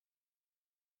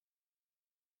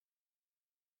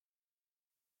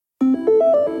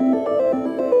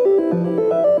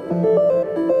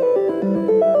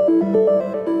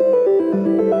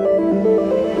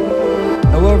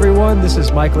everyone. This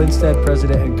is Mike Lindstedt,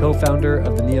 president and co-founder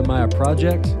of the Nehemiah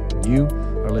Project. You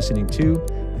are listening to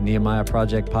the Nehemiah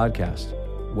Project podcast,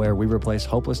 where we replace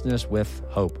hopelessness with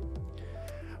hope.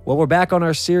 Well, we're back on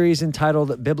our series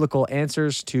entitled Biblical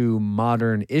Answers to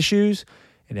Modern Issues.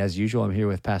 And as usual, I'm here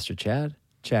with Pastor Chad.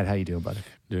 Chad, how you doing, buddy?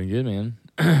 Doing good, man.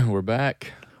 We're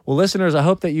back. Well, listeners, I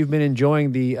hope that you've been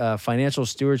enjoying the financial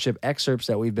stewardship excerpts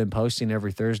that we've been posting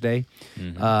every Thursday.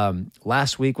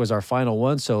 Last week was our final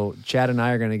one, so Chad and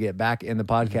I are going to get back in the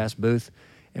podcast booth,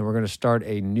 and we're going to start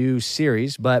a new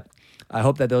series. But I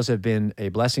hope that those have been a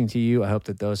blessing to you. I hope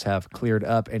that those have cleared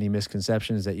up any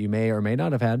misconceptions that you may or may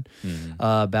not have had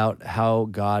about how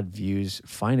God views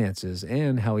finances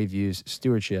and how he views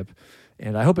stewardship.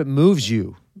 And I hope it moves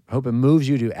you. I hope it moves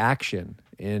you to action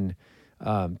in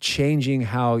changing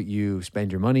how you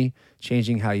spend your money,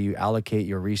 changing how you allocate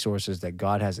your resources that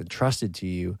God has entrusted to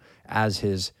you as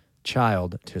his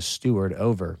child to steward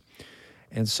over.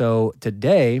 And so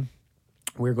today,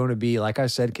 we're going to be, like I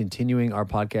said, continuing our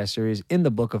podcast series in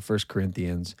the book of 1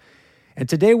 Corinthians. And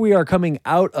today we are coming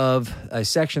out of a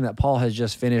section that Paul has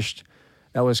just finished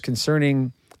that was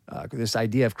concerning this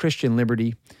idea of Christian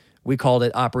liberty. We called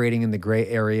it operating in the gray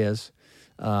areas.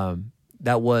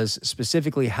 That was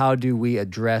specifically how do we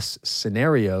address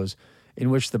scenarios in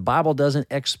which the Bible doesn't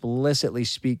explicitly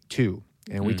speak to.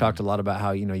 And we talked a lot about how,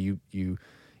 you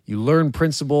learn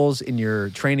principles in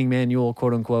your training manual,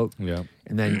 quote unquote. Yeah.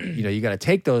 And then, you got to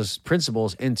take those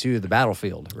principles into the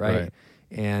battlefield, right?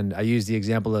 And I used the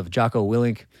example of Jocko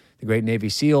Willink, the great Navy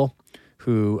SEAL,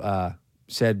 who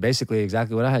said basically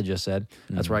exactly what I had just said.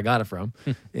 That's where I got it from.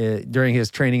 During his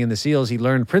training in the SEALs, he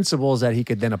learned principles that he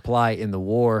could then apply in the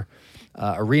war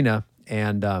arena,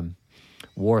 and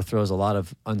war throws a lot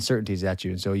of uncertainties at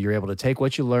you. And so you're able to take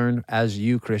what you learn as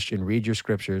you, Christian, read your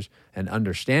scriptures and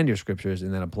understand your scriptures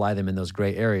and then apply them in those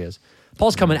gray areas.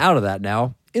 Paul's coming out of that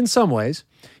now in some ways.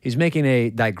 He's making a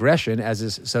digression, as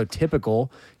is so typical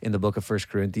in the book of 1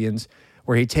 Corinthians,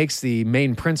 where he takes the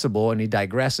main principle and he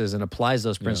digresses and applies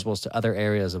those principles to other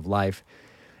areas of life.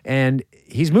 And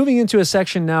he's moving into a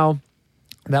section now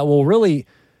that will really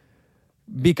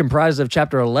be comprised of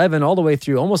chapter 11 all the way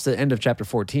through almost the end of chapter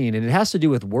 14, and it has to do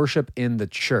with worship in the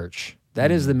church.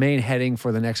 That is the main heading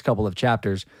for the next couple of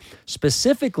chapters.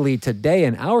 Specifically today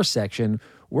in our section,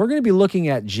 we're going to be looking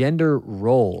at gender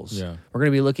roles. Yeah. We're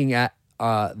going to be looking at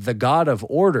the God of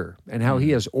order and how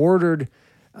he has ordered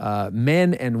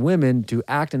men and women to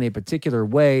act in a particular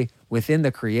way within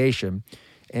the creation.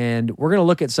 And we're going to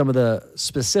look at some of the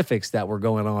specifics that were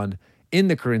going on in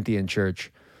the Corinthian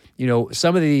church.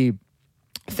 Some of the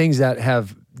things that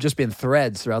have just been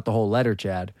threads throughout the whole letter,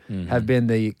 Chad, have been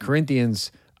the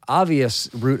Corinthians' obvious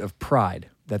root of pride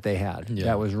that they had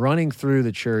that was running through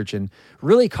the church and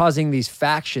really causing these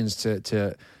factions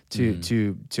to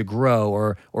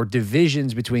grow or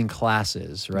divisions between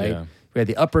classes, right? Yeah. We had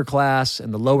the upper class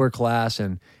and the lower class,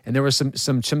 and there were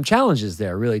some challenges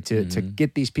there really to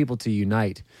get these people to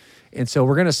unite. And so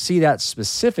we're going to see that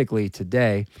specifically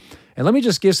today. And let me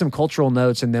just give some cultural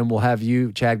notes, and then we'll have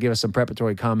you, Chad, give us some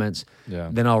preparatory comments. Yeah.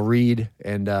 Then I'll read,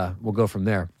 and we'll go from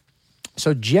there.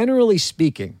 So generally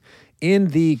speaking, in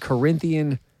the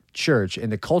Corinthian church, in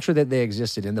the culture that they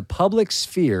existed in, the public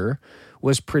sphere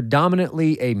was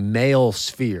predominantly a male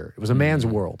sphere. It was a man's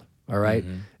world, all right?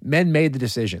 Men made the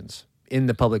decisions in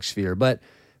the public sphere, but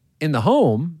in the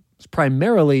home, it's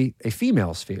primarily a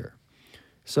female sphere.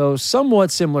 So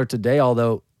somewhat similar today,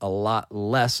 although a lot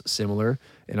less similar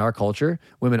in our culture.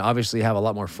 Women obviously have a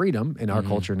lot more freedom in our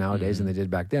culture nowadays than they did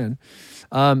back then.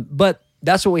 But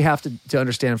that's what we have to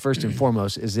understand first and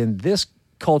foremost is in this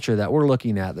culture that we're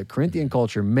looking at, the Corinthian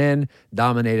culture, men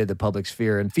dominated the public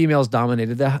sphere and females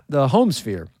dominated the home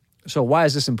sphere. So why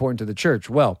is this important to the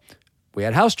church? Well, we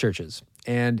had house churches.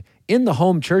 And in the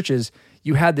home churches,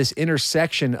 you had this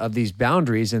intersection of these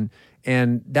boundaries, and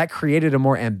that created a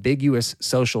more ambiguous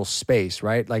social space,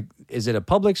 right? Like, is it a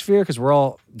public sphere because we're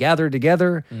all gathered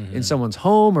together in someone's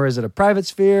home, or is it a private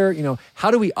sphere?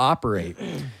 How do we operate?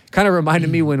 Kind of reminded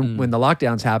me when the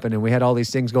lockdowns happened and we had all these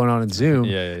things going on in Zoom.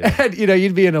 Yeah. And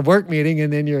you'd be in a work meeting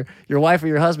and then your wife or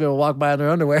your husband will walk by in their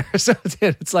underwear or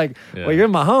something. It's like, well, you're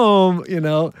in my home,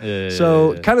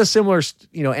 So kind of similar,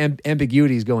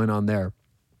 ambiguities going on there.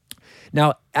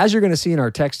 Now, as you're going to see in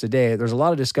our text today, there's a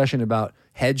lot of discussion about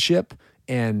headship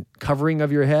and covering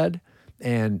of your head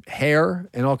and hair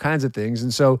and all kinds of things.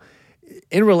 And so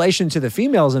in relation to the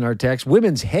females in our text,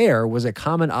 women's hair was a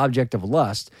common object of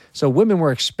lust. So women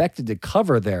were expected to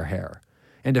cover their hair.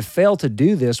 And to fail to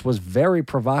do this was very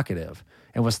provocative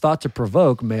and was thought to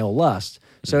provoke male lust.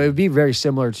 So it would be very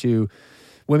similar to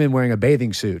women wearing a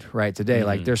bathing suit, right? Today,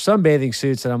 like there's some bathing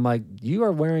suits that I'm like, you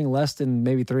are wearing less than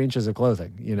maybe 3 inches of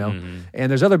clothing, you know? And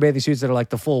there's other bathing suits that are like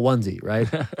the full onesie, right?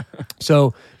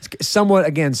 So somewhat,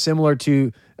 again, similar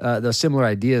to the similar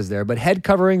ideas there, but head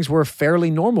coverings were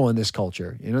fairly normal in this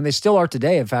culture, you know, and they still are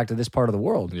today, in fact, in this part of the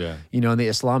world, you know, in the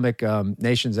Islamic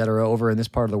nations that are over in this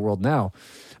part of the world now.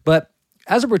 But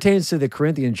as it pertains to the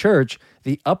Corinthian church,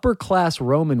 the upper class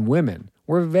Roman women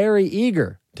were very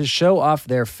eager to show off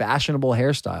their fashionable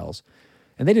hairstyles,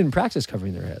 and they didn't practice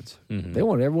covering their heads. They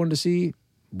wanted everyone to see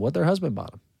what their husband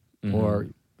bought them or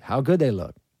how good they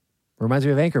look. Reminds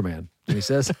me of Anchorman. And he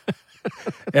says,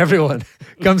 everyone,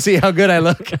 come see how good I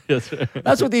look.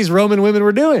 That's what these Roman women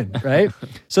were doing, right?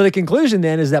 So the conclusion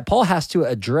then is that Paul has to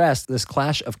address this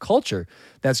clash of culture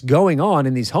that's going on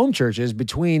in these home churches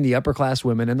between the upper class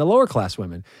women and the lower class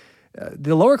women.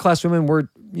 The lower class women were,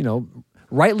 you know,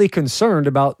 rightly concerned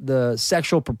about the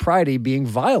sexual propriety being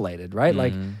violated, right?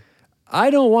 Like, I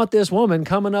don't want this woman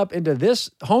coming up into this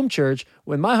home church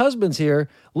when my husband's here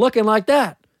looking like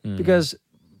that because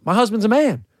my husband's a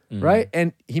man. Right?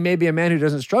 And he may be a man who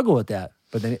doesn't struggle with that.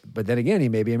 But then again, he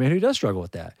may be a man who does struggle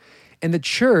with that. And the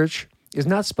church is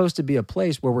not supposed to be a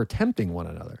place where we're tempting one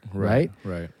another, right?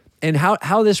 Right. And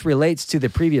how this relates to the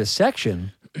previous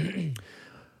section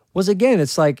was, again,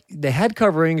 it's like the head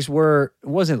coverings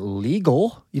wasn't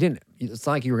legal. It's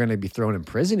not like you were going to be thrown in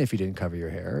prison if you didn't cover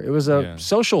your hair. It was a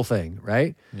social thing,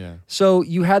 right? Yeah. So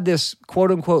you had this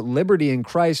quote unquote liberty in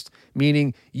Christ,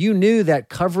 meaning you knew that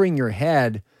covering your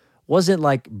head wasn't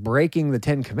like breaking the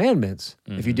 10 Commandments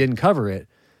if you didn't cover it.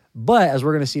 But as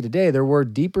we're going to see today, there were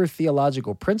deeper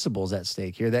theological principles at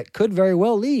stake here that could very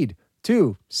well lead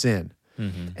to sin.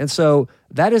 And so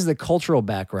that is the cultural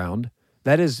background.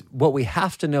 That is what we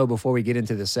have to know before we get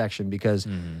into this section, because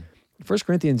 1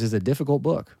 Corinthians is a difficult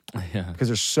book because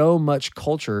there's so much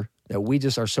culture that we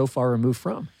just are so far removed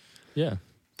from. Yeah.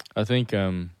 I think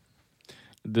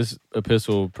this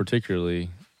epistle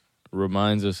particularly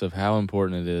reminds us of how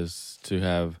important it is to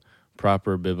have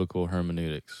proper biblical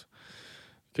hermeneutics.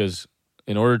 Because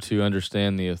in order to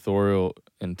understand the authorial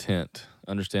intent,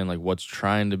 understand like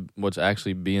what's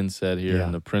actually being said here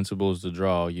and the principles to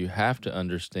draw, you have to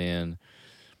understand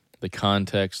the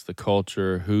context, the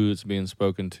culture, who it's being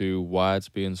spoken to, why it's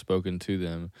being spoken to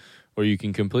them, or you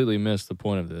can completely miss the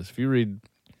point of this. If you read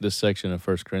this section of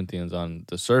 1 Corinthians on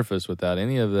the surface without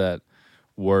any of that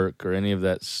work or any of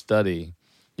that study,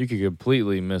 you could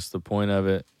completely miss the point of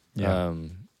it,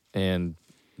 and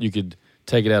you could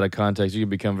take it out of context. You could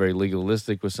become very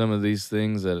legalistic with some of these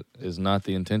things that is not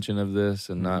the intention of this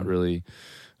and not really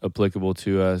applicable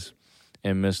to us,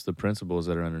 and miss the principles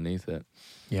that are underneath it.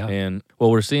 Yeah. And what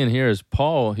we're seeing here is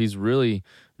Paul, he's really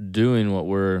doing what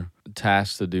we're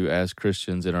tasked to do as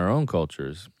Christians in our own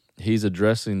cultures. He's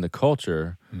addressing the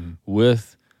culture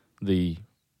with the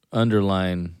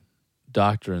underlying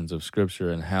doctrines of Scripture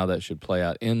and how that should play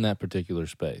out in that particular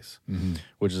space,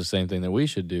 which is the same thing that we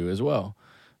should do as well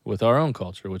with our own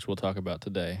culture, which we'll talk about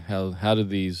today. How do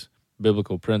these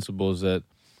biblical principles that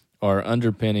are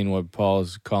underpinning what Paul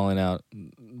is calling out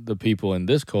the people in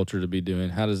this culture to be doing,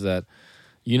 how does that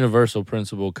universal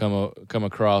principle come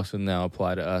across and now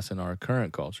apply to us in our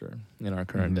current culture, in our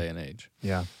current day and age?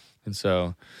 Yeah. And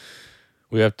so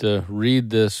we have to read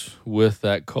this with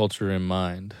that culture in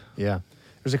mind. Yeah.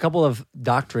 There's a couple of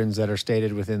doctrines that are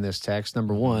stated within this text.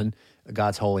 Number one,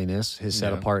 God's holiness, his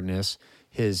set-apartness,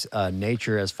 his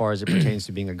nature as far as it pertains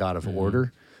to being a God of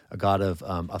order, a God of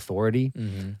authority,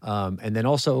 and then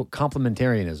also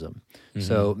complementarianism.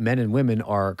 So men and women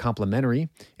are complementary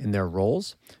in their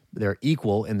roles. They're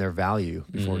equal in their value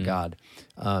before God.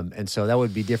 And so that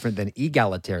would be different than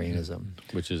egalitarianism.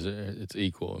 Which is, it's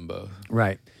equal in both.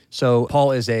 Right. So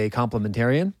Paul is a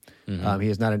complementarian. He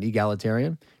is not an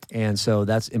egalitarian. And so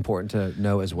that's important to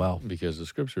know as well. Because the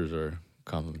Scriptures are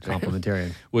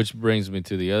complementarian. Which brings me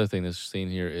to the other thing that's seen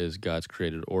here is God's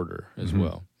created order as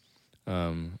well.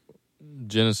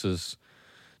 Genesis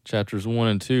chapters 1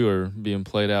 and 2 are being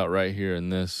played out right here in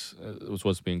this. Was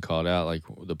what's being called out, like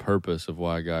the purpose of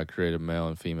why God created male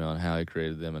and female and how he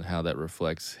created them and how that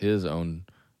reflects his own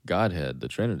Godhead, the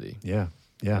Trinity. Yeah,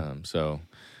 yeah. So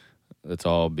that's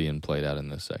all being played out in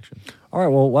this section. All right,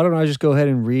 well, why don't I just go ahead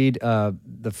and read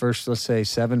the first, let's say,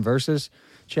 7 verses,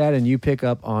 Chad, and you pick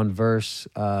up on verse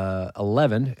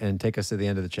 11 and take us to the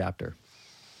end of the chapter.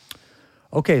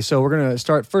 Okay, so we're going to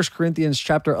start 1 Corinthians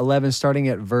chapter 11, starting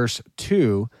at verse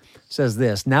 2, says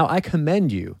this, "Now I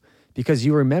commend you, because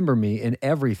you remember me in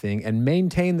everything and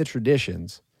maintain the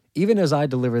traditions, even as I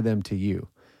deliver them to you.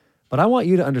 But I want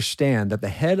you to understand that the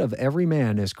head of every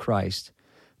man is Christ,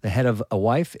 the head of a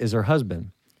wife is her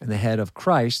husband, and the head of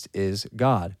Christ is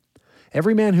God.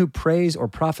 Every man who prays or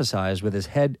prophesies with his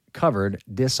head covered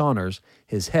dishonors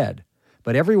his head.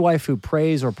 But every wife who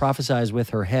prays or prophesies with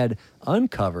her head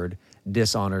uncovered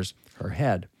dishonors her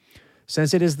head,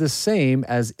 since it is the same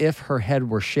as if her head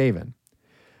were shaven.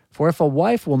 For if a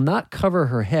wife will not cover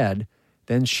her head,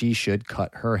 then she should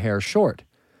cut her hair short.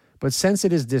 But since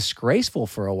it is disgraceful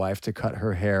for a wife to cut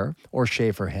her hair or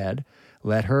shave her head,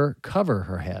 let her cover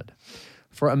her head.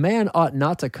 For a man ought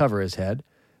not to cover his head,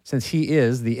 since he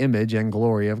is the image and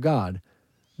glory of God.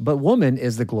 But woman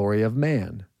is the glory of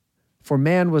man. For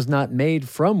man was not made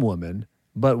from woman,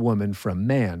 but woman from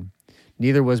man.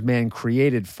 Neither was man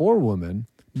created for woman,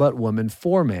 but woman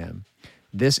for man.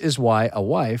 This is why a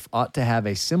wife ought to have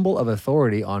a symbol of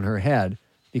authority on her head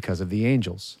because of the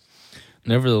angels.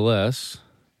 Nevertheless,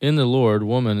 in the Lord,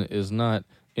 woman is not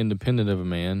independent of a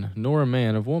man, nor a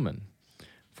man of woman.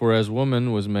 For as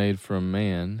woman was made from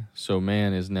man, so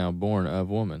man is now born of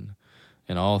woman,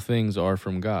 and all things are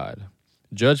from God.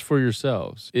 Judge for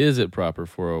yourselves. Is it proper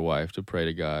for a wife to pray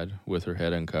to God with her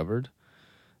head uncovered?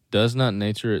 Does not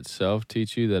nature itself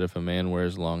teach you that if a man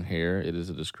wears long hair, it is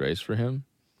a disgrace for him?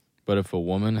 But if a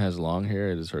woman has long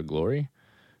hair, it is her glory?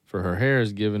 For her hair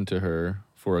is given to her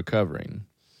for a covering.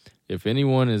 If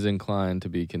anyone is inclined to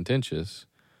be contentious,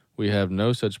 we have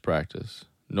no such practice,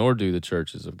 nor do the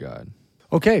churches of God.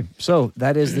 Okay, so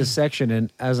that is this section,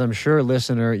 and as I'm sure,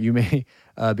 listener, you may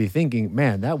be thinking,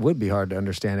 man, that would be hard to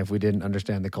understand if we didn't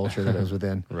understand the culture that it was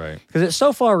within. Right. Because it's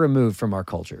so far removed from our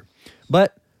culture.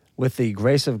 But with the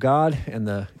grace of God and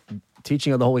the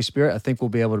teaching of the Holy Spirit, I think we'll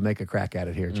be able to make a crack at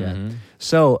it here, Chad. Mm-hmm.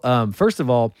 So, first of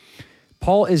all,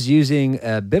 Paul is using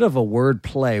a bit of a word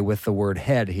play with the word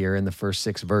head here in the first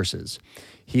 6 verses.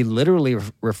 He literally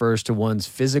refers to one's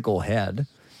physical head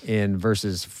in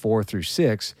verses 4 through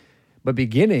 6, but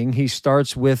beginning, he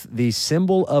starts with the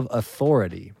symbol of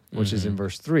authority, which is in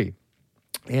verse 3.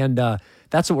 And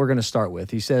that's what we're going to start with.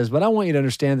 He says, but I want you to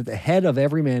understand that the head of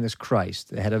every man is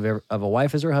Christ. The head of a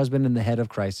wife is her husband, and the head of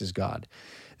Christ is God.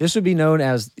 This would be known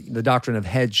as the doctrine of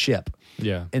headship.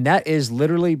 Yeah. And that is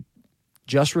literally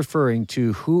just referring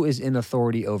to who is in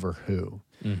authority over who,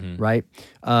 right?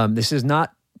 This is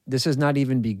not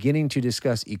even beginning to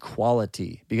discuss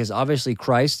equality, because obviously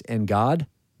Christ and God,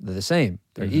 they're the same.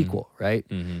 They're equal, right?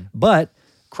 But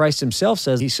Christ himself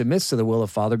says he submits to the will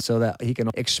of Father so that he can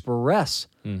express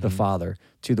the Father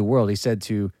to the world. He said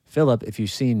to Philip, if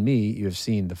you've seen me, you have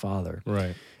seen the Father.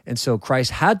 Right. And so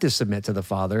Christ had to submit to the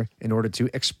Father in order to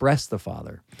express the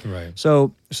Father. Right.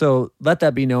 So let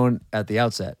that be known at the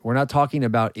outset. We're not talking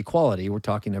about equality. We're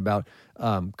talking about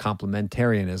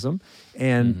complementarianism.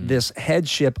 And this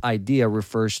headship idea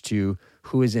refers to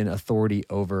who is in authority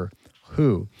over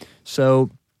who. So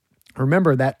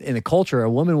remember that in a culture, a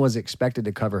woman was expected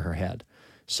to cover her head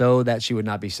so that she would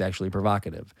not be sexually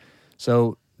provocative.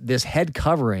 So this head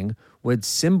covering would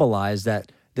symbolize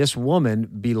that this woman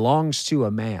belongs to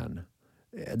a man.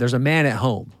 There's a man at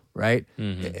home, right?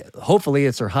 Hopefully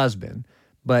it's her husband,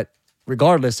 but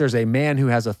regardless, there's a man who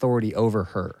has authority over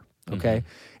her, okay?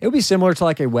 It would be similar to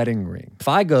like a wedding ring. If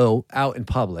I go out in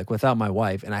public without my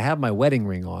wife and I have my wedding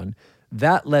ring on,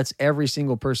 that lets every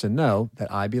single person know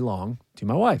that I belong to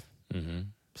my wife.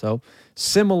 So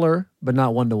similar, but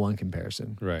not one-to-one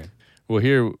comparison. Right. Well,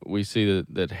 here we see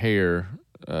that hair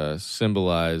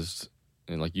symbolized,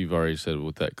 and like you've already said,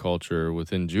 with that culture,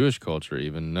 within Jewish culture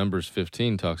even, Numbers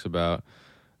 15 talks about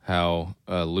how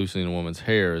loosening a woman's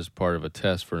hair is part of a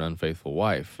test for an unfaithful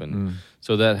wife. And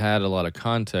so that had a lot of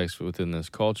context within this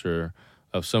culture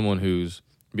of someone who's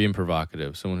being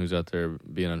provocative, someone who's out there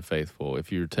being unfaithful.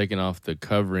 If you're taking off the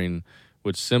covering,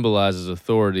 which symbolizes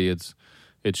authority, it's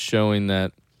showing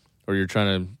that, or you're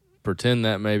trying to pretend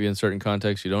that maybe in certain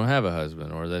contexts you don't have a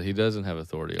husband or that he doesn't have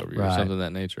authority over you or something of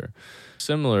that nature.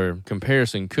 Similar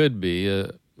comparison could be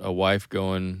a wife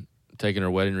taking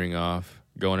her wedding ring off,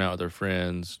 going out with her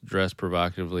friends, dressed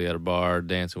provocatively at a bar,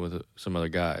 dancing with some other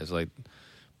guys, like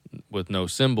with no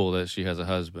symbol that she has a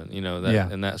husband,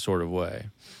 in that sort of way.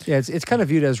 Yeah, it's kind of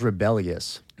viewed as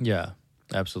rebellious. Yeah,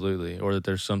 absolutely. Or that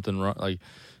there's something wrong,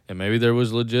 and maybe there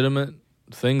was legitimate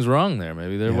things wrong there.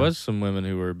 Maybe there was some women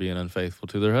who were being unfaithful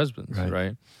to their husbands,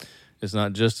 right? It's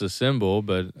not just a symbol,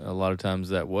 but a lot of times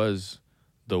that was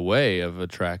the way of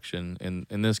attraction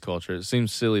in this culture. It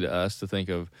seems silly to us to think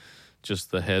of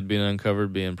just the head being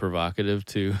uncovered being provocative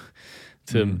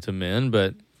to men,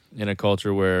 but in a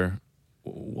culture where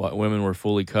women were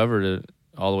fully covered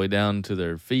all the way down to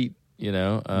their feet,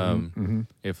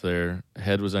 if their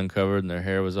head was uncovered and their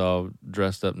hair was all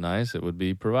dressed up nice, it would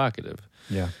be provocative.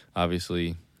 Yeah.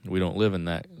 Obviously, we don't live in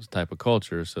that type of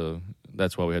culture, so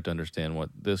that's why we have to understand what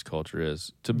this culture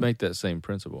is to make that same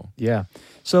principle. Yeah.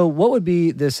 So what would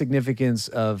be the significance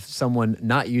of someone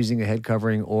not using a head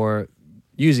covering or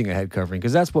using a head covering?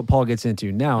 Because that's what Paul gets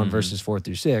into now in verses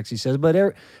 4-6. He says, but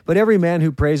every man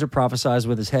who prays or prophesies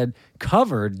with his head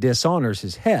covered dishonors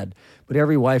his head. But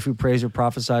every wife who prays or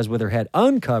prophesies with her head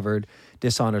uncovered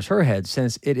dishonors her head,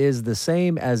 since it is the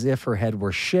same as if her head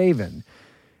were shaven.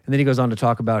 And then he goes on to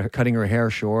talk about her cutting her hair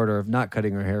short or not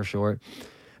cutting her hair short.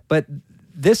 But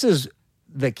this is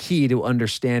the key to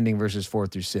understanding verses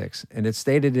 4-6. And it's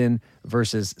stated in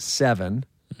verses 7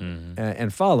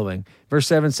 and following. Verse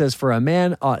 7 says, for a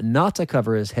man ought not to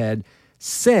cover his head,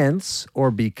 since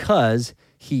or because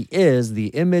he is the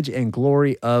image and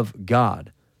glory of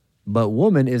God. But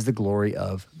woman is the glory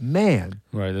of man.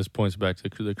 Right. This points back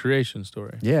to the creation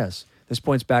story. Yes. This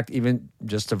points back even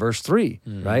just to verse 3,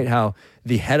 right? How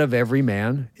the head of every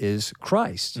man is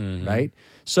Christ, right?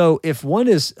 So if one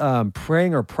is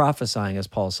praying or prophesying, as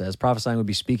Paul says, prophesying would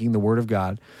be speaking the word of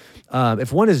God.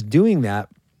 If one is doing that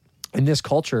in this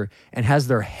culture and has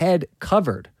their head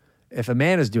covered, if a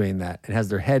man is doing that and has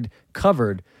their head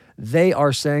covered, they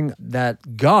are saying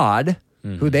that God,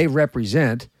 who they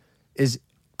represent, is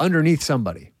underneath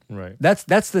somebody. Right. That's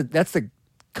the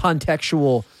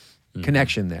contextual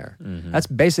connection there. That's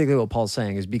basically what Paul's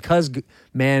saying, is because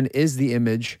man is the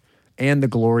image and the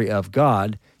glory of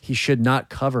God, he should not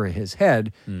cover his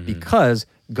head because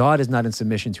God is not in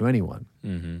submission to anyone.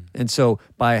 And so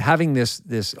by having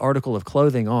this article of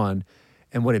clothing on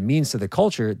and what it means to the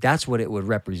culture, that's what it would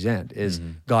represent, is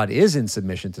God is in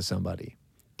submission to somebody.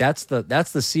 That's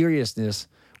the seriousness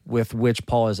with which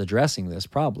Paul is addressing this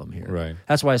problem here. Right.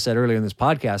 That's why I said earlier in this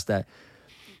podcast that,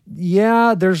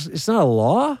 it's not a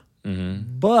law,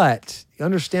 but you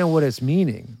understand what it's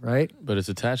meaning, right? But it's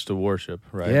attached to worship,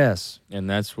 right? Yes. And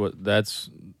that's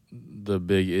the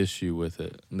big issue with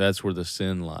it. That's where the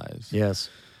sin lies. Yes.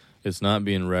 It's not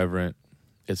being reverent.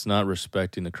 It's not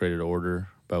respecting the created order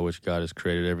by which God has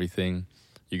created everything.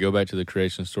 You go back to the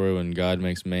creation story when God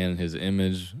makes man in his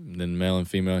image, then male and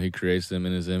female, he creates them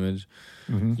in his image.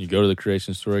 You go to the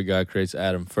creation story, God creates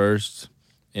Adam first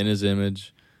in his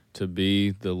image to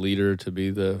be the leader, to be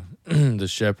the the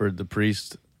shepherd, the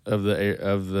priest of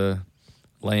the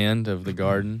land, of the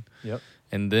garden. Yep.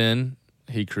 And then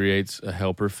he creates a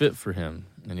helper fit for him,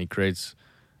 and he creates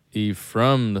Eve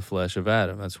from the flesh of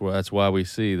Adam. That's why we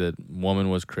see that woman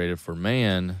was created for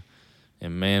man,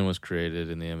 and man was created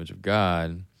in the image of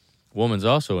God. Woman's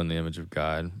also in the image of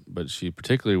God, but she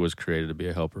particularly was created to be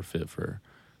a helper fit for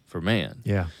man.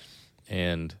 Yeah.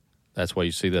 And that's why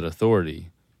you see that authority.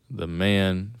 The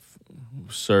man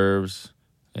serves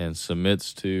and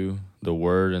submits to the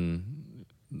word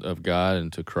of God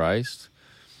and to Christ,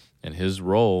 and his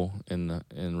role in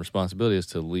responsibility is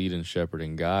to lead and shepherd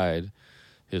and guide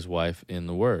his wife in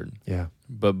the word. Yeah.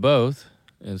 But both,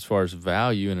 as far as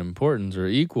value and importance, are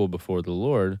equal before the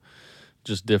Lord,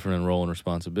 just different in role and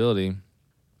responsibility,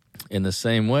 in the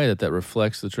same way that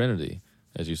reflects the Trinity,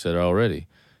 as you said already.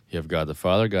 You have God the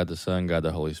Father, God the Son, God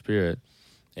the Holy Spirit,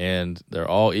 and they're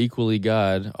all equally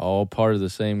God, all part of the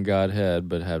same Godhead,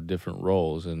 but have different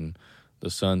roles. And the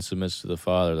Son submits to the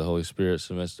Father, the Holy Spirit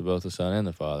submits to both the Son and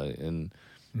the Father, and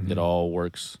it all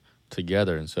works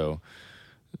together. And so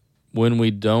when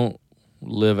we don't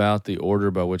live out the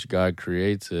order by which God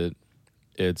creates it,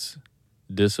 it's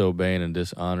disobeying and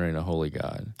dishonoring a holy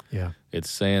God. Yeah. It's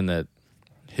saying that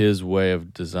his way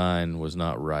of design was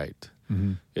not right.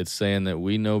 It's saying that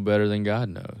we know better than God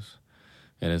knows.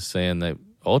 And it's saying that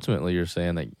ultimately you're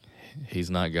saying that he's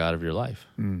not God of your life.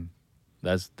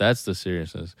 That's the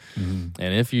seriousness. And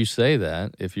if you say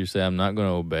that, if you say I'm not going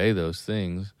to obey those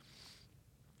things,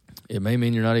 it may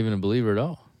mean you're not even a believer at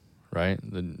all, right?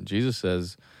 Jesus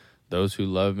says, those who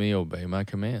love me obey my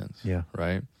commands. Yeah.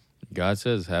 Right? God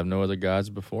says, have no other gods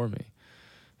before me.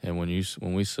 And when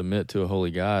we submit to a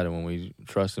holy God and when we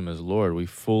trust him as Lord, we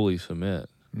fully submit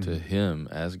to him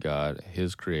as God,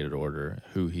 his created order,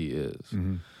 who he is.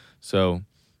 So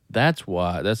that's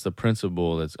the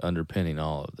principle that's underpinning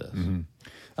all of this.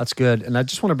 That's good. And I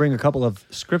just want to bring a couple of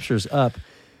scriptures up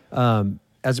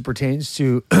as it pertains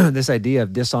to this idea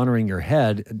of dishonoring your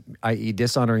head, i.e.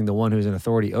 dishonoring the one who's in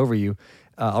authority over you.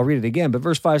 I'll read it again, but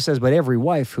verse 5 says, but every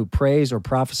wife who prays or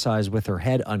prophesies with her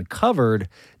head uncovered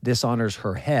dishonors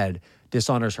her head,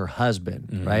 dishonors her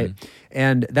husband, right?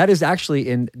 And that is actually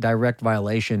in direct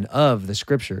violation of the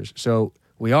scriptures. So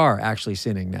we are actually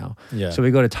sinning now. Yeah. So we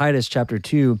go to Titus chapter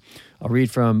 2. I'll read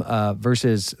from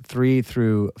verses 3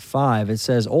 through 5. It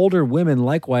says, older women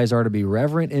likewise are to be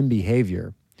reverent in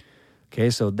behavior, Okay,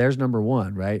 so there's number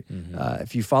one, right?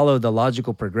 If you follow the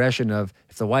logical progression of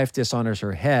if the wife dishonors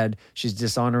her head, she's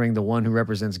dishonoring the one who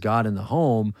represents God in the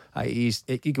home, i.e.,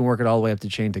 you can work it all the way up the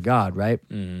chain to God, right?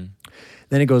 Then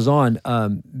it goes on,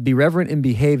 be reverent in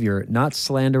behavior, not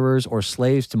slanderers or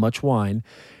slaves to much wine.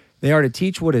 They are to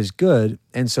teach what is good,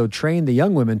 and so train the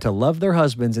young women to love their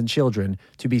husbands and children,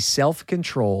 to be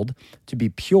self-controlled, to be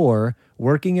pure,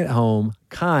 working at home,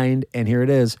 kind, and here it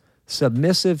is,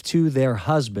 submissive to their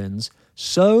husbands,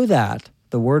 so that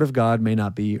the word of God may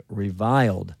not be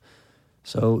reviled.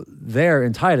 So there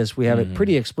in Titus, we have a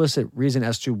pretty explicit reason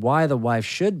as to why the wife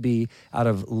should be, out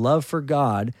of love for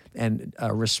God and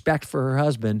respect for her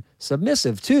husband,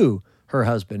 submissive to her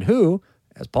husband, who,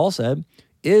 as Paul said,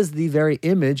 is the very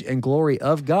image and glory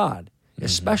of God,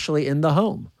 especially in the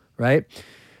home, right?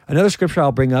 Another scripture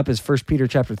I'll bring up is 1 Peter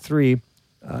chapter 3,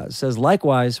 says,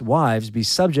 likewise, wives, be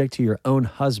subject to your own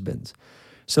husbands,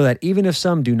 so that even if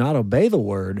some do not obey the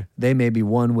word, they may be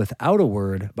won without a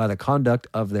word by the conduct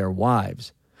of their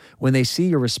wives, when they see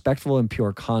your respectful and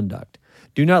pure conduct.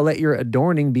 Do not let your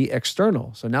adorning be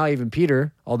external. So now even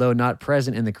Peter, although not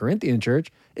present in the Corinthian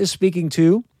church, is speaking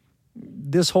to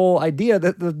this whole idea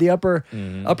that the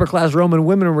upper class Roman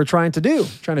women were trying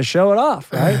to show it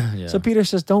off, right? Yeah. So Peter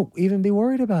says, don't even be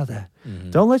worried about that.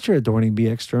 Don't let your adorning be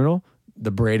external,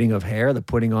 the braiding of hair, the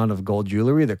putting on of gold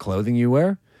jewelry, the clothing you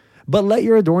wear. But let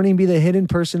your adorning be the hidden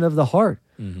person of the heart,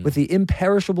 with the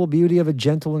imperishable beauty of a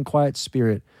gentle and quiet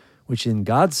spirit, which in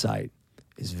God's sight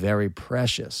is very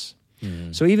precious.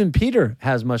 So even Peter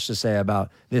has much to say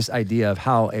about this idea of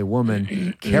how a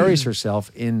woman carries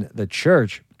herself in the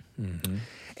church.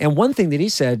 And one thing that he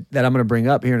said that I'm going to bring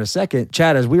up here in a second,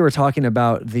 Chad, as we were talking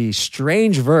about the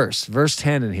strange verse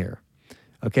 10 in here.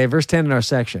 Okay, verse 10 in our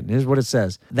section. Here's what it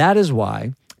says. That is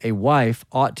why a wife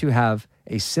ought to have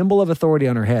a symbol of authority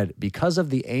on her head because of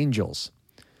the angels.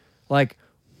 Like,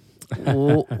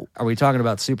 are we talking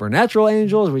about supernatural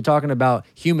angels? Are we talking about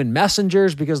human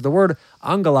messengers? Because the word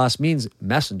angelos means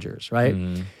messengers, right?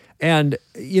 And,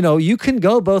 you can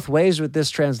go both ways with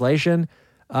this translation.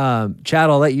 Chad,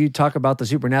 I'll let you talk about the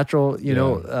supernatural,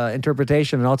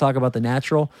 interpretation, and I'll talk about the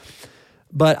natural.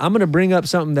 But I'm going to bring up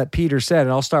something that Peter said, and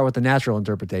I'll start with the natural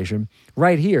interpretation.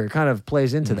 Right here, it kind of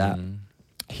plays into that.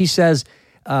 He says,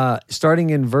 starting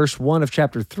in verse 1 of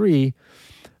chapter 3,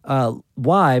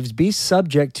 wives, be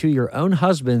subject to your own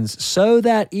husbands, so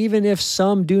that even if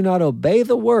some do not obey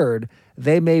the word,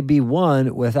 they may be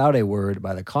won without a word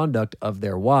by the conduct of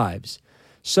their wives.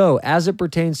 So, as it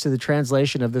pertains to the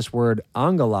translation of this word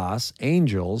angelos,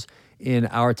 angels, in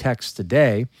our text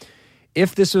today,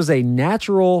 if this was a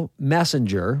natural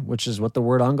messenger, which is what the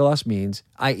word angelos means,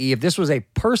 i.e., if this was a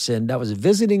person that was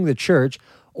visiting the church,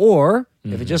 or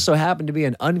if it just so happened to be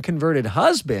an unconverted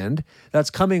husband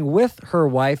that's coming with her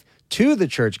wife to the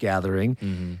church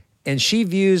gathering, and he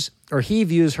views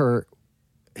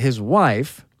his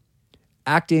wife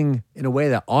acting in a way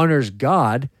that honors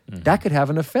God, that could have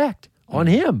an effect on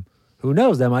him. Who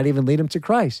knows? That might even lead him to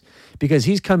Christ, because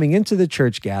he's coming into the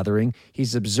church gathering.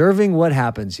 He's observing what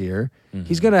happens here.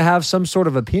 He's going to have some sort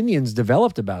of opinions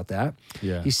developed about that.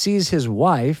 Yeah. He sees his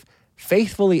wife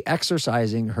faithfully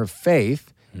exercising her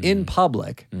faith in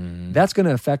public. That's going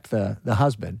to affect the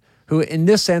husband, who in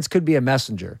this sense could be a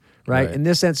messenger, right? In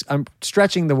this sense, I'm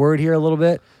stretching the word here a little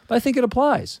bit, but I think it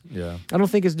applies. Yeah. I don't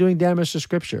think it's doing damage to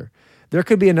Scripture. There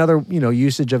could be another,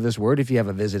 usage of this word if you have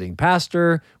a visiting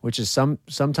pastor, which is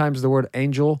sometimes the word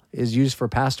angel is used for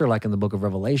pastor, like in the book of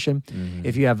Revelation.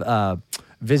 If you have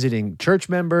visiting church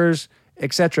members,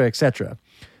 et cetera, et cetera.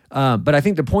 But I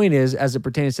think the point is, as it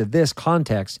pertains to this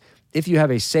context, if you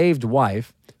have a saved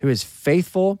wife who is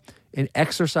faithful in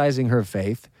exercising her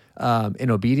faith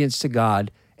in obedience to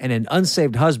God, and an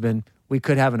unsaved husband, we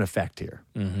could have an effect here.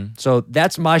 So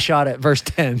that's my shot at verse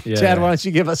 10. Yeah. Chad, why don't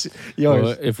you give us yours?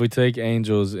 Well, if we take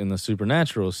angels in the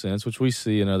supernatural sense, which we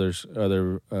see in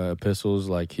other epistles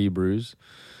like Hebrews,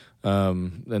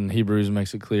 then Hebrews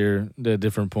makes it clear at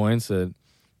different points that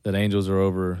angels are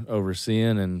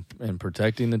overseeing and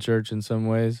protecting the church in some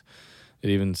ways. It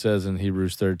even says in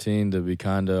Hebrews 13 to be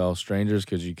kind to all strangers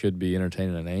because you could be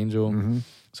entertaining an angel.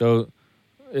 So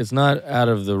it's not out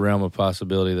of the realm of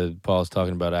possibility that Paul's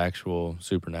talking about actual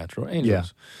supernatural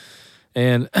angels. Yeah.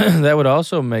 And that would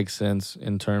also make sense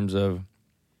in terms of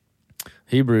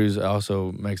Hebrews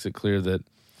also makes it clear that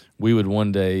we would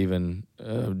one day even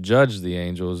judge the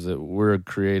angels, that we're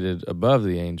created above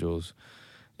the angels.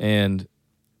 And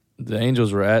the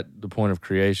angels were at the point of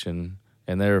creation,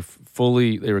 and they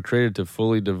were created to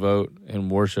fully devote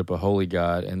and worship a holy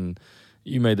God. And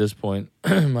you made this point,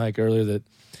 Mike, earlier that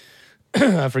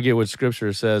I forget what scripture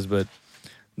it says, but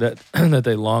that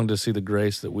they long to see the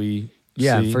grace that we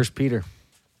Yeah, see. 1 Peter.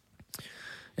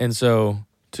 And so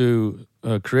to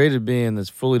a created being that's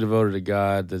fully devoted to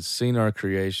God, that's seen our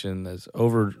creation, that's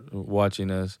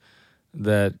overwatching us,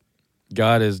 that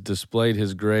God has displayed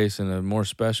his grace in a more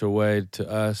special way to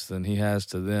us than he has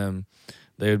to them,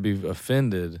 they would be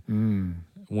offended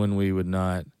when we would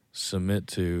not submit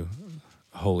to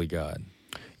holy God.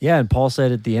 Yeah, and Paul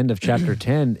said at the end of chapter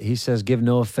 10, he says, give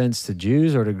no offense to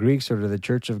Jews or to Greeks or to the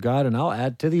church of God, and I'll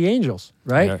add to the angels,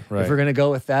 right? Yeah, right. If we're going to go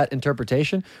with that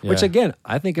interpretation, which Yeah. again,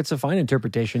 I think it's a fine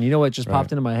interpretation. You know what just Right.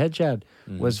 popped into my head, Chad,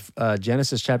 was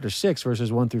Genesis chapter 6,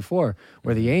 verses 1 through 4,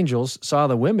 where the angels saw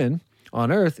the women on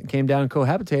earth and came down and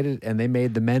cohabitated, and they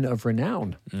made the men of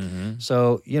renown.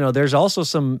 So, there's also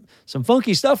some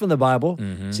funky stuff in the Bible.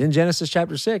 It's in Genesis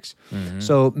chapter 6.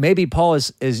 So maybe Paul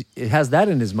has that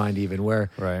in his mind even, where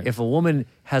Right. if a woman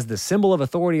has the symbol of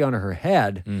authority on her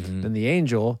head, then the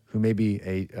angel, who may be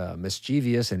a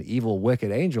mischievous and evil,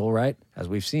 wicked angel, right, as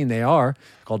we've seen they are,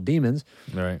 called demons,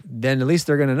 Right. then at least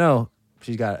they're going to know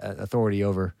she's got authority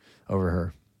over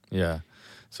her. Yeah.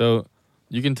 So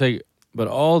you can take, but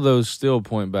all those still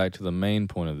point back to the main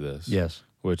point of this. Yes.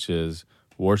 Which is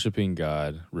worshiping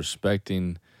God,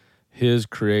 respecting his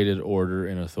created order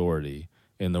and authority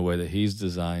in the way that he's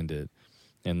designed it,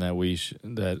 and that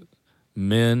that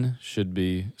men should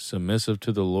be submissive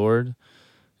to the Lord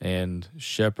and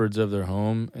shepherds of their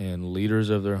home and leaders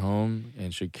of their home,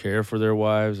 and should care for their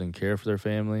wives and care for their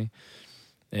family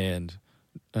and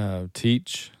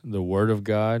teach the word of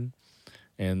God,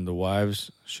 and the wives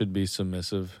should be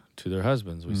submissive to their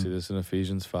husbands. We see this in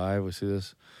Ephesians 5. We see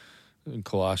this in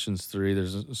Colossians 3.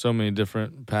 There's so many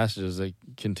different passages that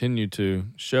continue to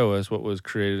show us what was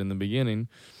created in the beginning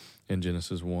in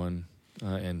Genesis 1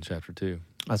 and chapter 2.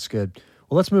 That's good.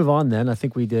 Well, let's move on then. I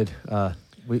think we did.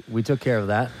 We took care of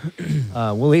that.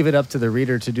 We'll leave it up to the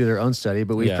reader to do their own study,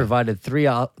 but we've provided three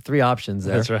options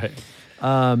there. That's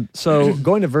right. So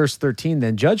going to verse 13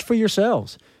 then, judge for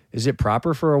yourselves. Is it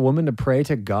proper for a woman to pray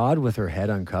to God with her head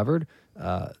uncovered?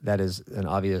 That is an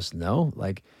obvious no.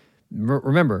 Like,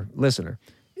 remember, listener,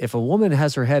 if a woman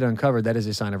has her head uncovered, that is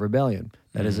a sign of rebellion.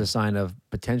 That is a sign of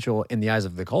potential, in the eyes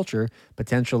of the culture,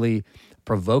 potentially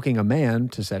provoking a man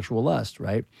to sexual lust,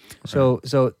 right? So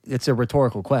it's a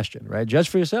rhetorical question, right? Judge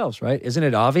for yourselves, right? Isn't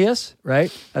it obvious,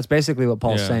 right? That's basically what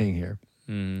Paul's saying here.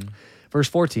 Verse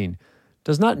 14,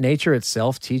 does not nature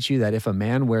itself teach you that if a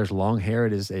man wears long hair,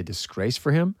 it is a disgrace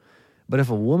for him? But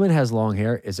if a woman has long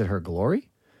hair, is it her glory?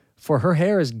 For her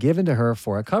hair is given to her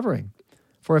for a covering.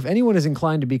 For if anyone is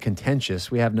inclined to be contentious,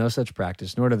 we have no such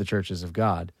practice, nor do the churches of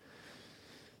God.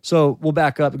 So we'll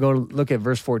back up and go look at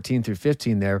verse 14 through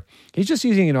 15 there. He's just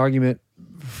using an argument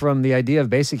from the idea of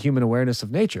basic human awareness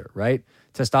of nature, right?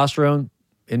 Testosterone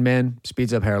in men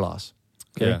speeds up hair loss.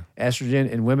 Okay? Yeah. Estrogen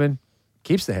in women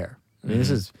keeps the hair. I mean,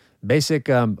 this is basic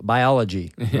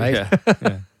biology, right?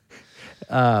 Yeah.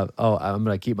 I'm going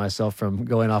to keep myself from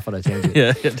going off on a tangent.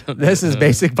 Don't do This that. is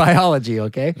basic biology,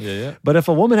 okay? Yeah. But if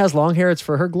a woman has long hair, it's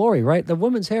for her glory, right? The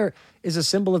woman's hair is a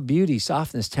symbol of beauty,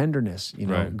 softness, tenderness.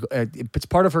 Right. It's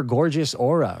part of her gorgeous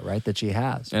aura, right, that she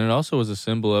has. And it also was a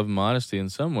symbol of modesty in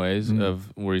some ways,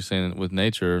 of where he's saying with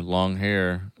nature, long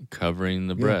hair covering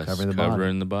the breast,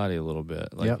 covering the body a little bit.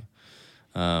 Like, Yep.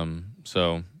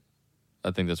 So I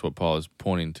think that's what Paul is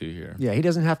pointing to here. Yeah, he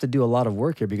doesn't have to do a lot of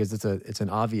work here because it's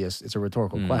a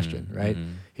rhetorical question, right?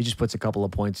 He just puts a couple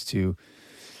of points to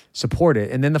support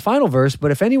it. And then the final verse,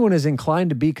 but if anyone is inclined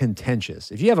to be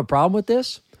contentious, if you have a problem with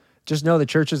this, just know the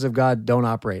churches of God don't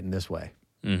operate in this way.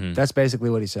 That's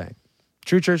basically what he's saying.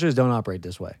 True churches don't operate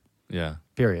this way, Yeah.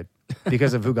 period,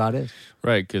 because of who God is.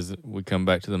 Right, because we come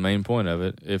back to the main point of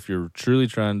it. If you're truly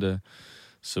trying to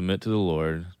submit to the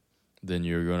Lord, then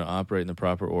you're going to operate in the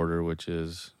proper order, which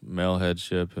is male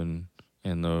headship and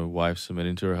the wife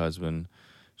submitting to her husband.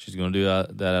 She's going to do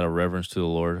that out of reverence to the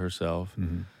Lord herself.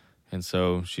 And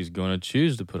so she's going to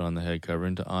choose to put on the head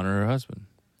covering to honor her husband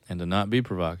and to not be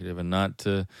provocative and not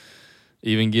to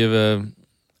even give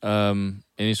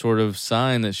any sort of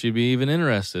sign that she'd be even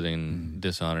interested in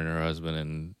dishonoring her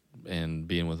husband and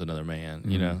being with another man,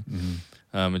 you know.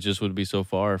 It just would be so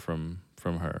far from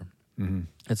her.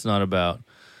 It's not about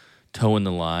towing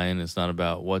the line. It's not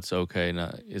about what's okay.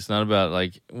 It's not about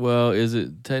like, well, is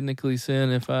it technically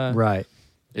sin if I... Right.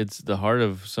 It's the heart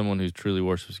of someone who truly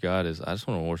worships God is, I just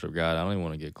want to worship God. I don't even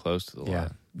want to get close to the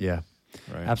line. Yeah.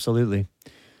 Right? Absolutely.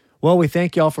 Well, we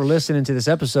thank y'all for listening to this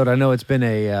episode. I know it's been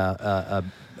a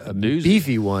doozy.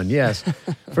 beefy one, yes.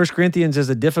 1 Corinthians is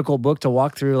a difficult book to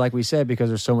walk through, like we said, because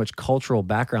there's so much cultural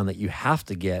background that you have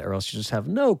to get, or else you just have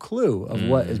no clue of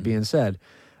what is being said.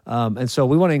 And so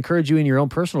we want to encourage you in your own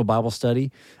personal Bible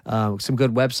study. Some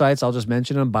good websites, I'll just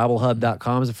mention them.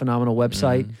 BibleHub.com is a phenomenal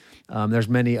website. There's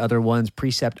many other ones.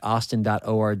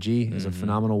 PreceptAustin.org is a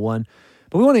phenomenal one.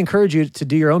 But we want to encourage you to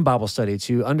do your own Bible study,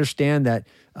 to understand that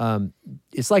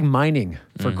it's like mining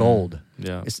for gold.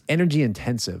 Yeah. It's energy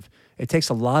intensive. It takes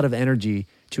a lot of energy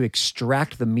to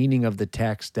extract the meaning of the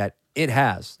text that it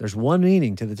has. There's one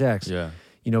meaning to the text. Yeah.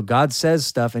 God says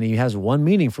stuff and he has one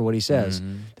meaning for what he says.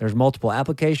 There's multiple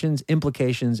applications,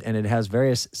 implications, and it has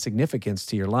various significance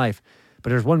to your life,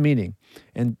 but there's one meaning.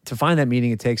 And to find that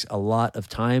meaning, it takes a lot of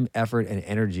time, effort, and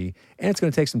energy, and it's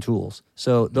going to take some tools.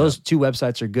 So those two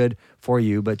websites are good for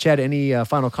you. But Chad, any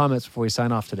final comments before we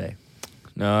sign off today?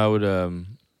 No,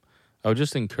 I would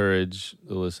just encourage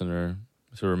the listener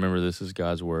to remember this is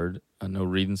God's word. I know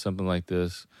reading something like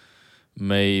this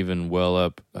may even well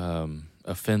up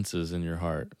offenses in your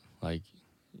heart,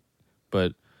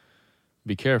 but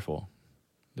be careful.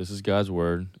 This is God's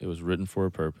word. It was written for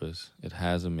a purpose. It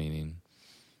has a meaning,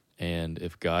 and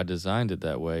if God designed it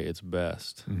that way, it's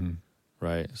best,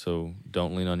 right? So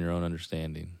don't lean on your own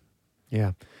understanding.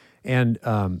 Yeah, and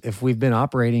if we've been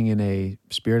operating in a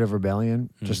spirit of rebellion,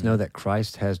 just know that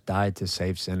Christ has died to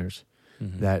save sinners,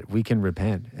 that we can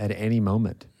repent at any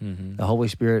moment. The Holy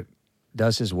Spirit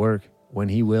does his work when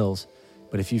he wills.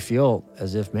 But if you feel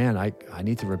as if, man, I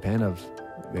need to repent of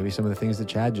maybe some of the things that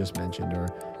Chad just mentioned, or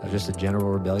of just a general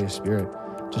rebellious spirit,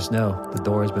 just know the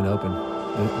door has been opened.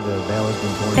 The veil has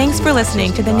been torn. Thanks for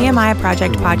listening to the Nehemiah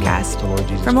Project podcast.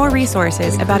 For more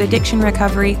resources about addiction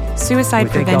recovery, suicide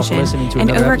prevention, and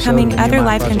overcoming other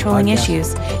life-controlling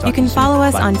issues, you can follow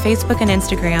us on Facebook and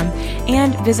Instagram,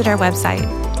 and visit our website,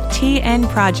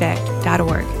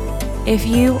 tnproject.org. If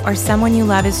you or someone you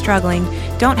love is struggling,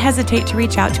 don't hesitate to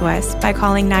reach out to us by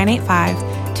calling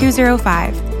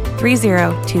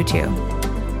 985-205-3022.